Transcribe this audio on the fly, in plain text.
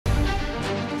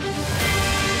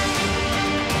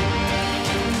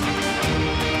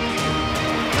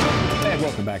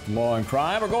back to Law and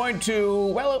Crime. We're going to,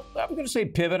 well, I'm going to say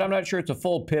pivot. I'm not sure it's a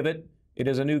full pivot. It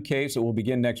is a new case that will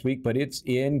begin next week, but it's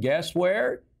in, guess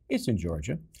where? It's in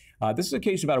Georgia. This is a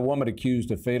case about a woman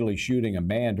accused of fatally shooting a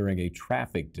man during a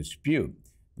traffic dispute.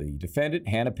 The defendant,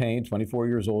 Hannah Payne, 24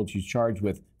 years old, she's charged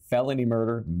with felony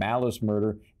murder, malice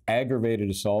murder, aggravated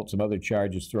assault, some other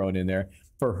charges thrown in there,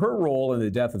 for her role in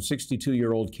the death of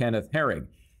 62-year-old Kenneth Herring.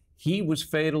 He was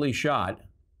fatally shot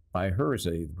by her,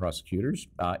 say the prosecutors,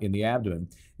 in the abdomen.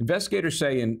 Investigators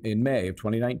say in May of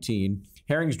 2019,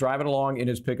 Herring's driving along in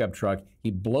his pickup truck.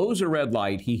 He blows a red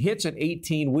light. He hits an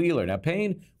 18-wheeler. Now,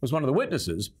 Payne was one of the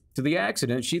witnesses to the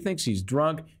accident. She thinks he's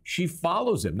drunk. She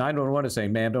follows him. 911 is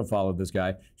saying, ma'am, don't follow this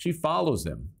guy. She follows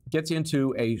him, gets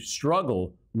into a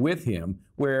struggle with him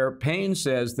where Payne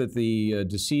says that the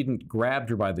decedent grabbed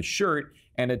her by the shirt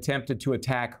and attempted to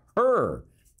attack her.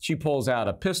 She pulls out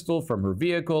a pistol from her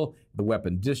vehicle. The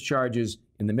weapon discharges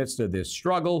in the midst of this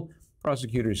struggle.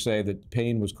 Prosecutors say that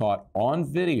Payne was caught on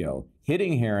video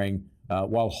hitting Herring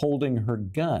while holding her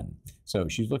gun. So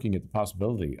she's looking at the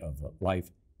possibility of life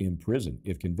in prison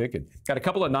if convicted. Got a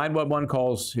couple of 911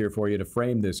 calls here for you to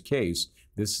frame this case.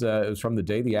 This is from the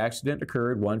day the accident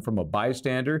occurred, one from a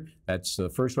bystander. That's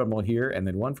the first one we'll hear, and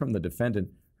then one from the defendant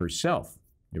herself.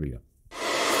 Here we go.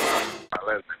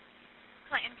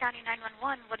 Clinton County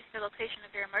 911, what is the location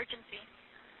of your emergency?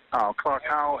 Clark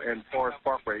Howell and Forest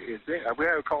Parkway. We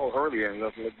had a call earlier, and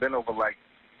it's been over like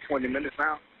 20 minutes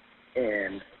now,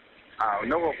 and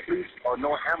no police or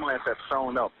no ambulance have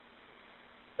shown up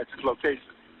at this location.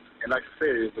 And like I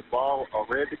said, it's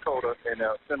a red Dakota and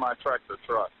a semi-tractor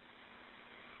truck,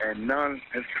 and none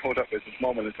has showed up at this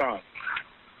moment in time.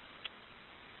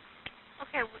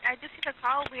 Okay, I just see the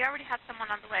call. We already have someone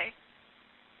on the way.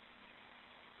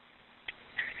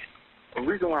 The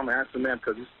reason why I'm asking that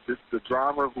because the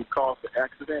driver who caused the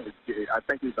accident, I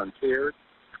think he's impaired.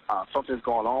 Something's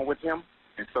going on with him.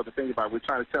 And so the thing about it, we're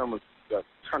trying to tell him to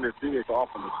turn his vehicle off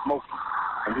from the smoke,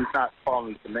 and he's not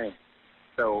following the command.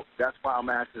 So that's why I'm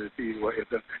asking to see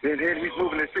and he's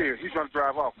moving his fear. He's going to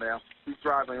drive off now. He's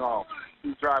driving off.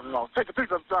 He's driving off. Take a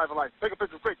picture of the driver license. Take a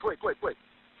picture quick.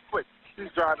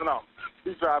 He's driving off.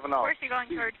 He's driving off. Where's he going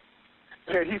towards?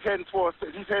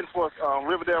 He's heading towards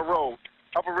Riverdale Road.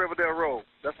 Upper Riverdale Road.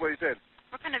 That's where he's headed.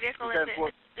 What kind of vehicle is it?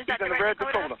 Is that he's the in red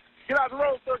the red Dakota? Get out the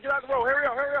road, sir. Get out the road. Hurry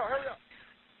up.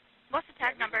 What's the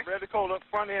tag number? Red Dakota,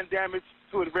 front end damage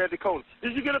to the red Dakota.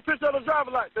 Did you get a picture of the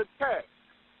driver light? The tag.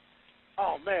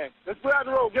 Oh man, let's get out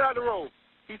the road. Get out the road.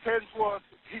 He's heading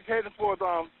towards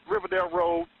Riverdale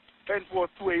Road, heading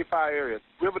towards 285 area.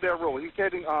 Riverdale Road. He's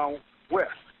heading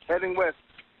west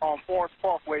on Forest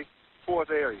Parkway towards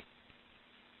the area.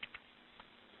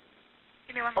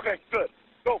 Give me one more. Okay, good.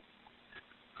 Go.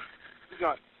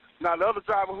 Now the other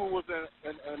driver who was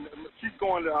and she's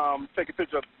going to take a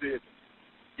picture of the vehicle.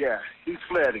 Yeah, he's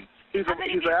sledding. He's How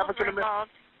many an vehicles African were American.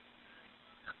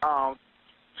 involved?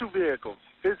 2 vehicles.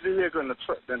 His vehicle and the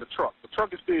truck. The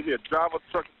truck is still here. The driver of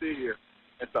the truck is still here.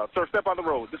 And so, sir, step out the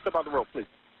road. Just step out the road, please.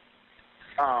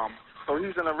 So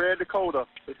he's in a red Dakota.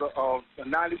 It's a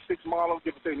 96 model,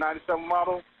 give or take 97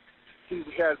 model. He's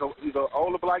an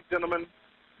older black gentleman,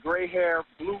 gray hair,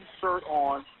 blue shirt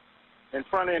on, and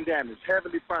front end damage.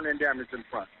 Heavily front end damage in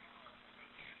front.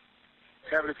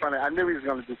 Heavily front end. I knew he was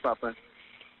going to do something.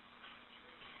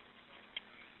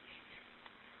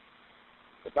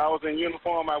 If I was in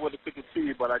uniform, I would have took it to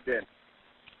you, but I didn't.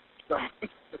 So.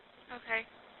 Okay.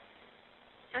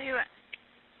 So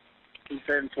He's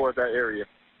heading towards that area.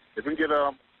 If we can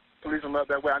get policemen up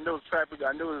that way, I know it's traffic.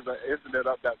 I know there's an incident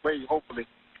up that way. Hopefully,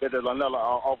 that there's another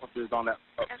officers on that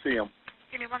see him.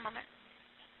 Give me one moment.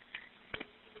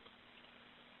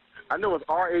 I know it's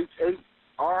RHA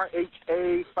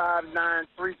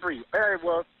 5933. There it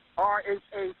was.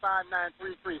 RHA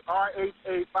 5933.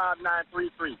 RHA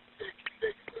 5933.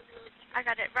 I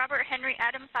got it. Robert Henry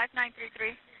Adam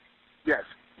 5933. Yes.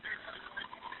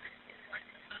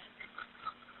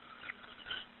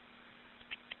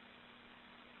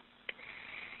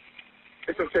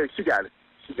 It's okay. She got it.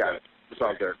 It's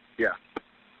all there. Yeah.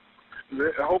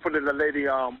 Hopefully the lady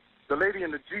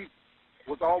in the Jeep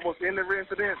was almost in the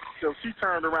incident, so she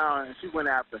turned around and she went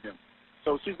after him.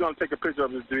 So she's gonna take a picture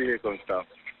of his vehicle and stuff.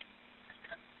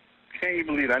 Can't you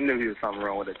believe it? I knew he was something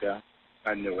wrong with that guy.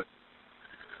 I knew it.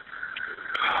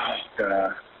 Oh,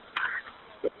 God.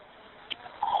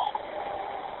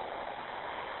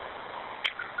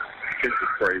 This is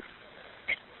crazy.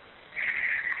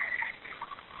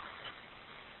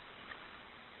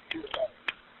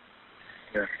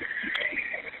 Yeah.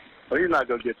 Well, he's not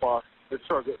gonna get far. This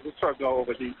truck gonna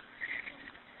overheat.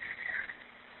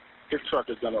 His truck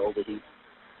is gonna overheat.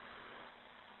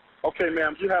 Okay,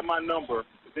 ma'am, you have my number.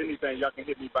 there's anything, y'all can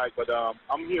hit me back. But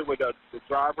I'm here with the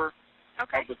driver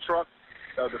Okay. of the truck,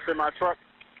 the semi-truck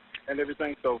and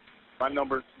everything. So my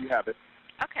number, you have it.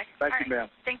 Okay. Thank All you, right. ma'am.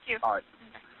 Thank you. All right.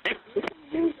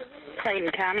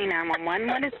 Clayton County 911.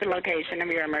 What is the location of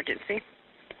your emergency?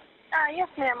 Yes,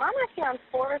 ma'am. I'm actually on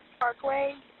Forest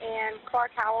Parkway and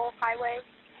Clark Howell Highway.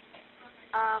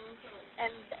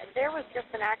 And there was just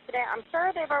an accident. I'm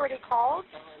sure they've already called,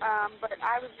 but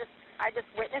I just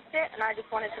witnessed it, and I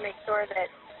just wanted to make sure that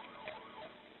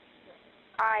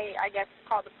I guess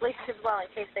called the police as well in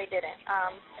case they didn't.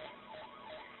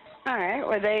 All right.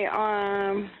 Were they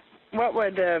on? What were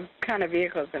the kind of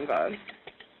vehicles involved?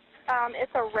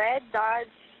 It's a red Dodge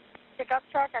pickup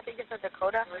truck. I think it's a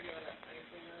Dakota.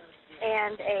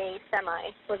 And a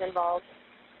semi was involved.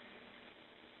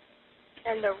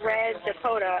 And the red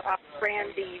Dakota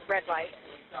ran the red light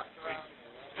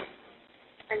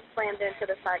and slammed into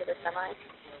the side of the semi.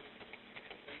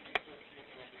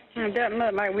 It doesn't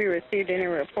look like we received any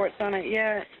reports on it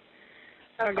yet.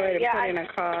 I'll go ahead and put in a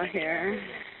call here.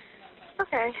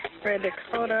 Okay. Red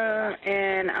Dakota.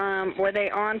 And were they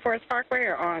on Forest Parkway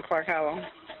or on Clark Howell?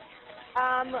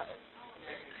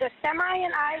 The semi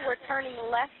and I were turning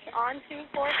left onto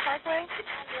Forest Parkway,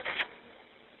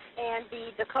 and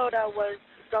the Dakota was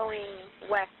going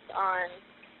west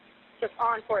just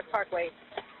on Forest Parkway.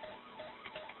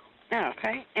 Oh,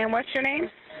 okay. And what's your name?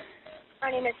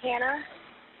 My name is Hannah,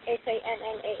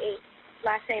 Hannah.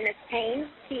 Last name is Payne,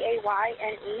 Payne.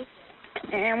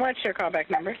 And what's your callback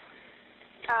number?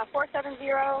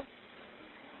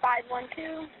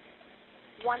 470-512-1847.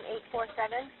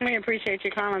 We appreciate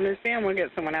you calling this in. We'll get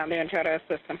someone out there and try to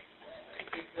assist them.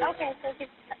 Okay, thank you.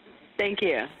 Thank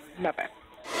you. Bye-bye.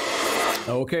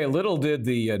 Okay, little did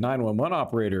the 911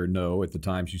 operator know at the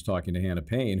time she's talking to Hannah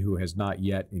Payne, who has not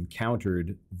yet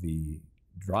encountered the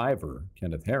driver,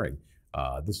 Kenneth Herring.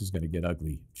 This is going to get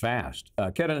ugly fast.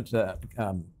 Kenneth,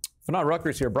 Fanat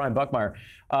Rutgers here, Brian Buckmeyer.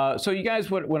 So you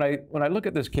guys, when I look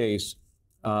at this case,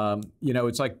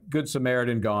 it's like Good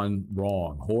Samaritan gone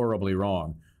wrong, horribly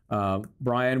wrong.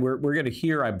 Brian, we're going to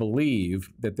hear, I believe,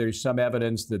 that there's some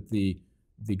evidence that the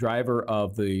driver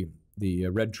of the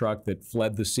red truck that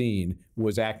fled the scene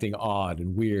was acting odd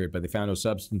and weird, but they found no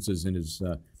substances in his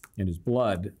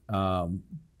blood.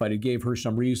 But it gave her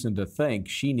some reason to think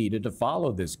she needed to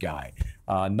follow this guy.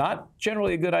 Not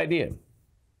generally a good idea.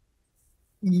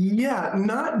 Yeah,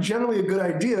 not generally a good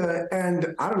idea.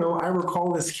 And I don't know, I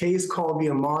recall this case called the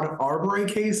Ahmaud Arbery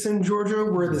case in Georgia,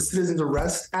 where the Citizens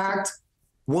Arrest Act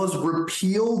was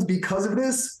repealed because of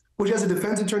this, which as a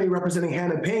defense attorney representing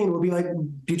Hannah Payne would be like,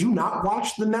 did you not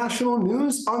watch the national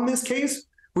news on this case?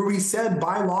 Where we said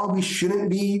by law, we shouldn't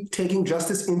be taking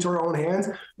justice into our own hands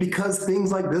because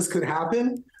things like this could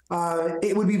happen.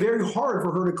 It would be very hard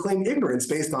for her to claim ignorance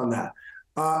based on that.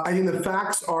 I think the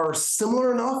facts are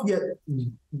similar enough, yet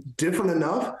different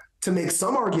enough to make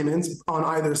some arguments on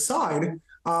either side.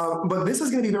 But this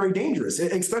is going to be very dangerous,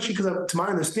 especially because, to my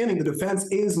understanding, the defense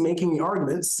is making the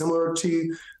argument similar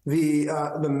to the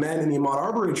men in the Ahmaud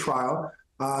Arbery trial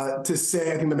to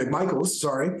say, I think the McMichaels,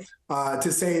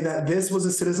 to say that this was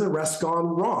a citizen arrest gone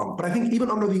wrong. But I think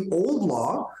even under the old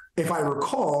law, if I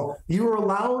recall, you were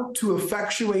allowed to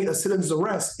effectuate a citizen's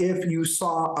arrest if you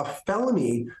saw a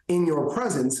felony in your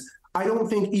presence. I don't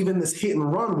think even this hit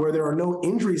and run where there are no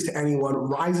injuries to anyone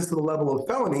rises to the level of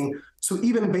felony. So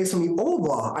even based on the old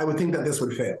law, I would think that this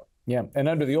would fail. Yeah, and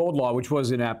under the old law, which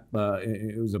was it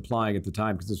was applying at the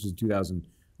time because this was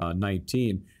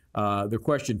 2019, the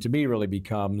question to me really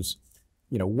becomes,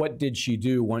 what did she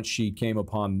do once she came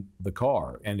upon the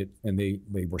car and they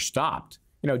were stopped?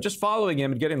 Just following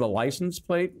him and getting the license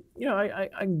plate, I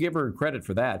can give her credit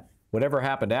for that. Whatever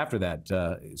happened after that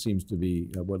seems to be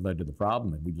what led to the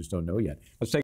problem, and we just don't know yet. Let's take